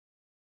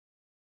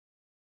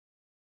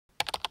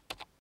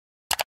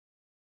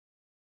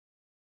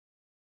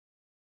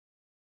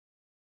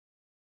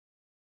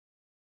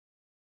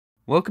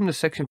Welcome to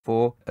Section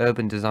 4,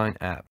 Urban Design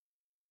App.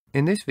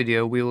 In this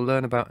video we will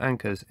learn about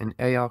anchors in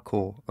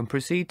ARCore and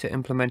proceed to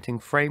implementing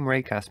frame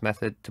raycast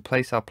method to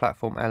place our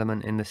platform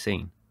element in the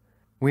scene.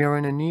 We are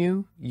in a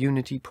new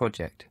Unity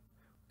project.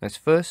 Let's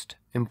first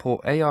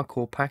import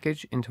ARCore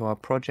package into our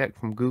project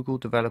from Google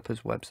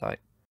Developers website.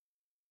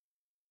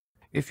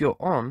 If you're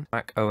on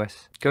Mac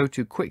OS, go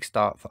to Quick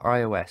Start for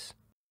iOS.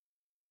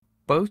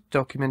 Both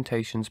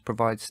documentations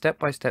provide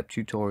step-by-step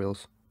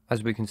tutorials.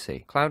 As we can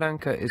see, Cloud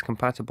Anchor is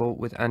compatible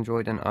with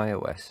Android and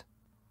iOS.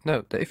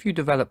 Note that if you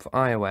develop for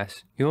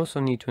iOS, you also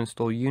need to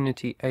install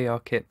Unity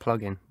ARKit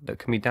plugin that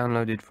can be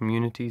downloaded from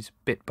Unity's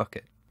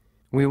Bitbucket.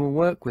 We will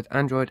work with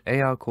Android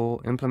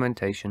ARCore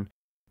implementation,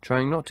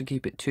 trying not to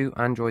keep it too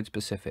Android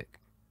specific.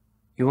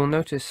 You will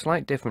notice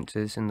slight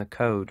differences in the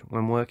code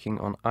when working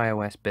on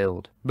iOS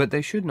build, but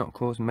they should not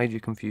cause major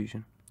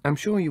confusion. I'm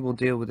sure you will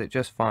deal with it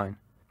just fine.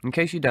 In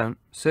case you don't,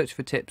 search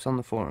for tips on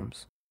the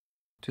forums.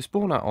 To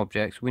spawn our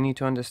objects, we need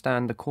to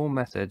understand the core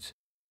methods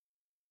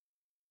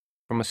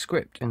from a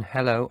script in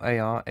Hello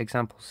AR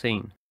example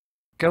scene.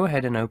 Go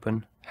ahead and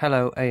open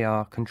Hello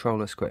AR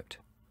controller script.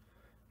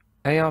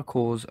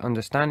 ARCore's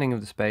understanding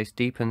of the space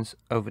deepens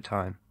over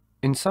time.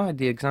 Inside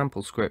the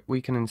example script,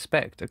 we can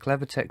inspect a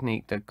clever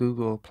technique that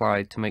Google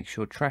applied to make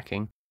sure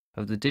tracking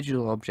of the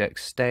digital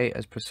objects stay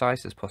as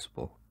precise as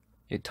possible.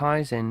 It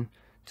ties in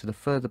to the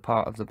further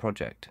part of the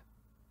project.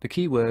 The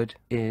keyword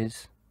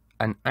is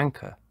an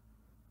anchor.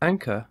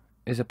 Anchor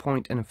is a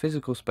point in a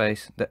physical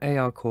space that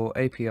ARCore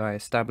API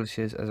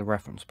establishes as a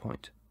reference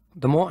point.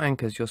 The more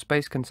anchors your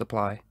space can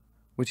supply,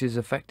 which is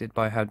affected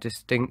by how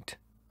distinct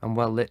and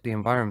well lit the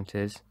environment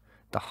is,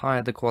 the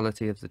higher the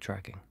quality of the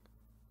tracking.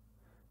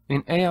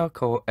 In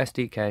ARCore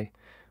SDK,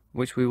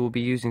 which we will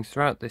be using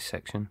throughout this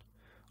section,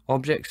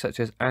 objects such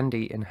as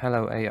Andy in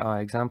Hello AI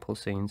example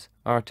scenes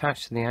are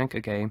attached to the anchor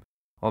game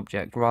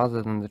object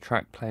rather than the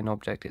track plane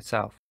object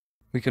itself.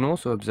 We can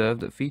also observe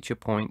that feature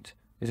point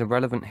is a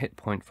relevant hit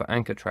point for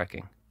anchor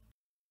tracking.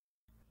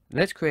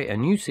 Let's create a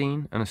new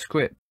scene and a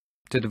script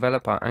to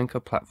develop our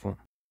anchor platform.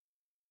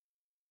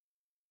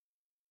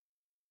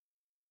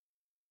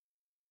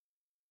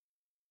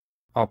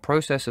 Our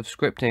process of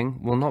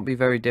scripting will not be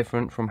very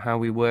different from how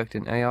we worked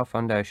in AR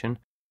Foundation,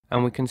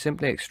 and we can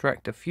simply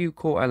extract a few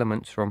core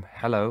elements from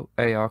Hello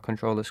AR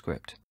controller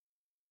script.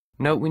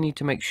 Note we need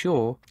to make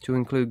sure to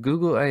include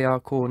Google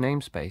ARCore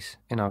namespace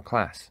in our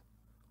class.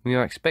 We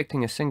are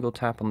expecting a single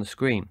tap on the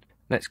screen.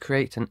 Let's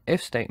create an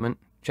if statement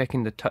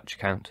checking the touch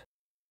count.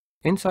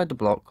 Inside the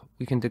block,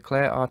 we can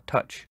declare our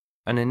touch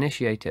and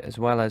initiate it as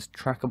well as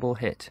trackable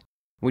hit,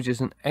 which is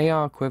an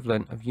AR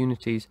equivalent of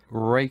Unity's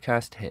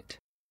raycast hit.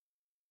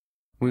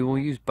 We will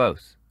use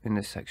both in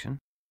this section.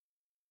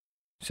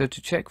 So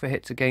to check for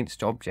hits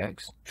against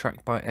objects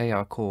tracked by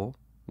ARCore,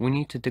 we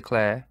need to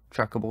declare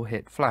trackable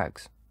hit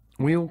flags.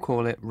 We will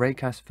call it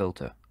raycast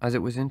filter as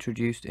it was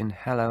introduced in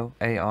Hello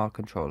AR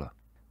controller.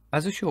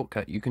 As a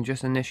shortcut, you can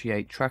just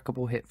initiate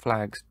trackable hit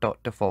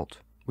flags.default,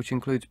 which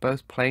includes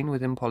both plane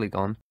within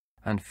polygon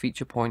and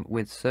feature point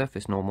with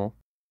surface normal,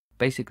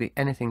 basically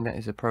anything that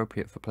is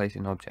appropriate for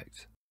placing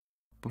objects.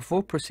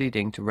 Before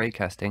proceeding to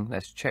raycasting,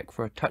 let's check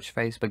for a touch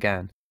phase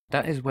began.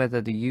 That is whether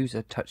the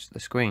user touched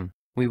the screen.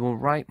 We will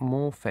write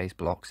more phase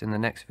blocks in the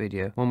next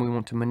video when we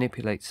want to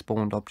manipulate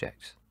spawned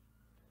objects.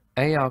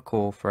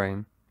 ARCore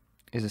frame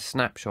is a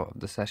snapshot of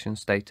the session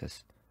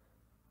status.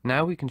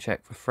 Now we can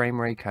check for frame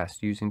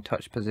raycast using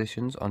touch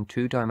positions on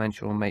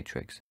two-dimensional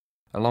matrix,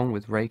 along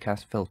with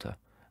raycast filter,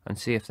 and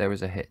see if there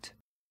is a hit.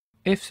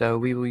 If so,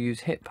 we will use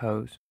hit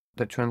pose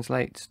that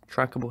translates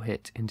trackable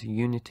hit into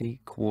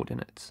Unity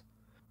coordinates.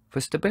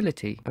 For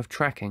stability of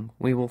tracking,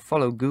 we will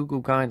follow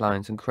Google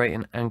guidelines and create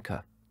an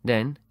anchor,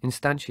 then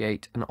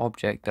instantiate an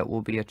object that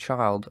will be a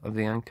child of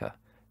the anchor,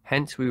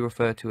 hence we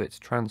refer to its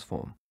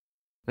transform.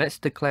 Let's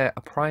declare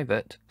a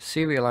private,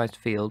 serialized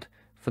field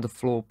for the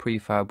floor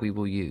prefab we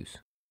will use.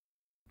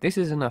 This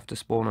is enough to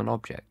spawn an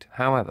object.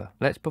 However,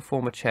 let's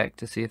perform a check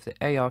to see if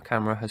the AR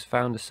camera has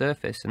found a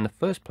surface in the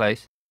first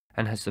place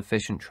and has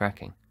sufficient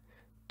tracking.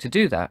 To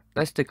do that,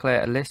 let's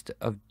declare a list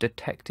of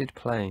detected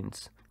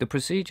planes. The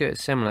procedure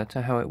is similar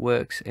to how it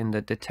works in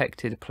the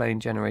detected plane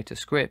generator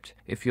script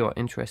if you are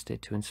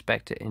interested to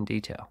inspect it in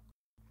detail.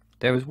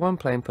 There is one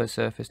plane per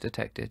surface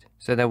detected,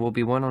 so there will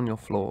be one on your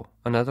floor,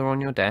 another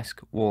on your desk,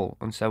 wall,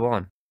 and so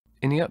on.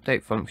 In the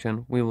update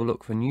function, we will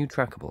look for new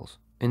trackables,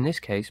 in this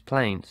case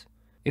planes.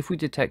 If we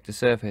detect a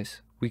surface,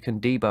 we can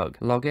debug.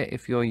 Log it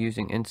if you're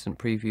using instant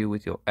preview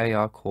with your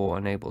ARCore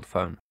enabled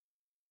phone.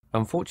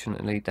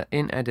 Unfortunately, the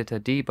in-editor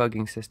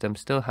debugging system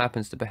still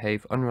happens to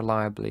behave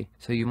unreliably,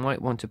 so you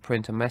might want to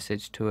print a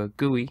message to a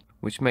GUI,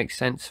 which makes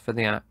sense for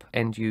the app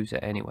end user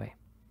anyway.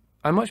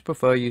 I much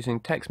prefer using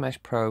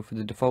TextMesh Pro for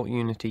the default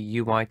Unity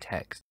UI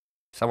text,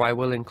 so I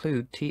will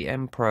include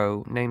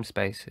TMPro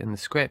namespace in the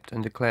script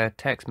and declare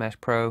TextMesh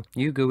Pro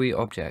UGUI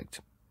object.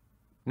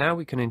 Now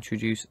we can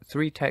introduce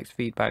three text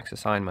feedbacks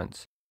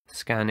assignments: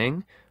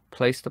 scanning,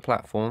 place the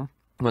platform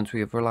once we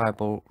have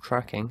reliable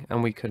tracking,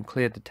 and we can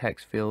clear the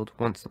text field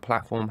once the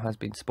platform has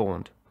been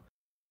spawned.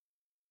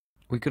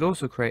 We could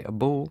also create a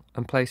bool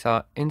and place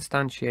our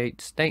instantiate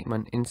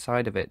statement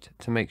inside of it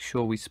to make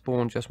sure we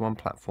spawn just one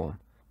platform.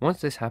 Once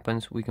this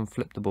happens, we can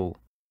flip the bool.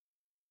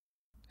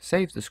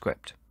 Save the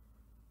script.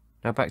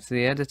 Now back to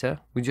the editor,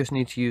 we just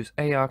need to use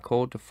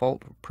ARCore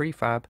default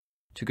prefab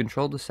to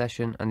control the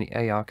session and the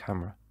AR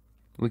camera.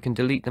 We can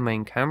delete the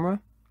main camera.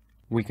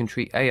 We can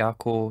treat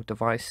ARCore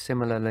device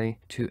similarly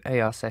to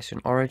AR session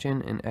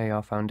origin in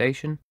AR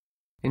Foundation.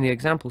 In the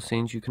example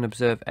scenes, you can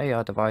observe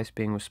AR device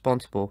being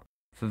responsible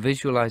for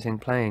visualizing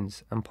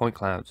planes and point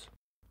clouds.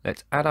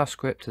 Let's add our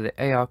script to the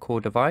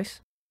ARCore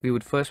device. We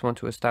would first want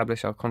to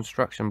establish our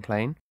construction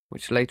plane,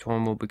 which later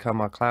on will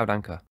become our cloud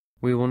anchor.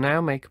 We will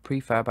now make a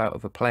prefab out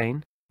of a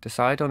plane,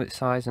 decide on its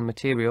size and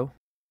material.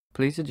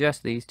 Please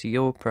adjust these to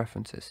your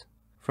preferences.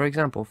 For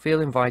example,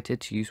 feel invited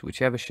to use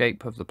whichever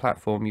shape of the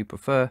platform you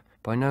prefer.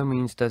 By no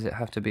means does it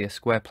have to be a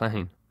square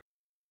plane.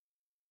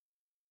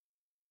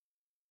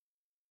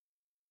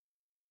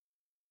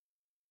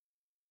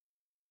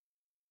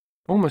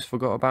 Almost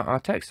forgot about our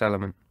text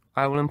element.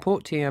 I will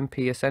import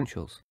TMP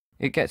Essentials.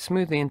 It gets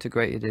smoothly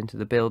integrated into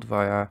the build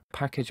via our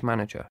package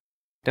manager.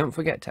 Don't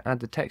forget to add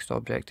the text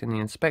object in the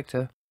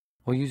inspector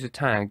or use a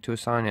tag to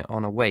assign it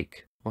on a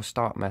wake or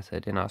start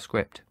method in our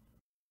script.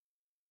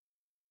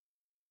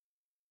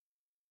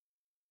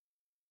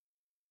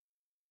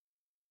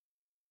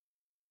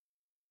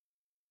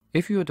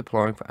 If you are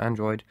deploying for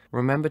Android,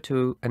 remember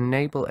to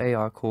enable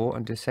ARCore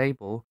and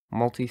disable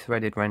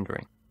multi-threaded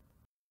rendering.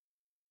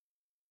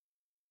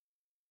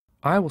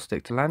 I will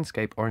stick to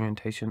landscape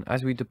orientation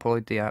as we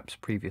deployed the apps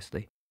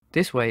previously.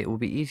 This way it will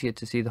be easier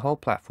to see the whole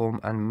platform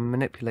and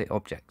manipulate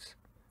objects.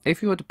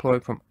 If you are deploying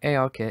from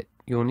ARKit,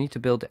 you will need to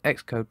build the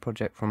xcode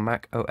project from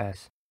Mac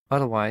OS.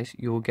 Otherwise,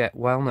 you will get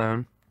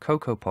well-known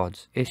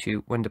CocoaPods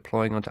issue when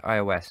deploying onto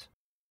iOS.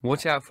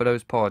 Watch out for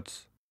those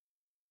pods.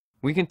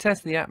 We can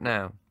test the app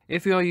now.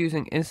 If you are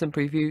using Instant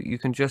Preview, you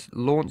can just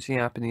launch the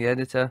app in the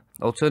editor.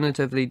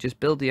 Alternatively, just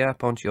build the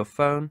app onto your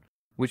phone,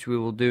 which we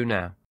will do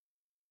now.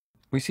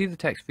 We see the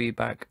text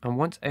feedback, and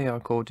once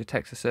ARCore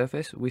detects a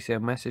surface, we see a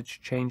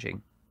message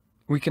changing.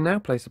 We can now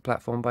place the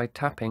platform by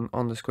tapping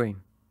on the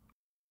screen.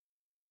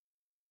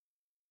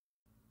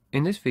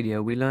 In this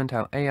video, we learned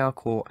how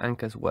ARCore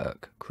anchors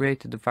work,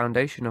 created the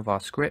foundation of our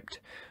script,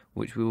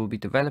 which we will be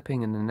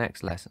developing in the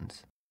next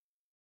lessons.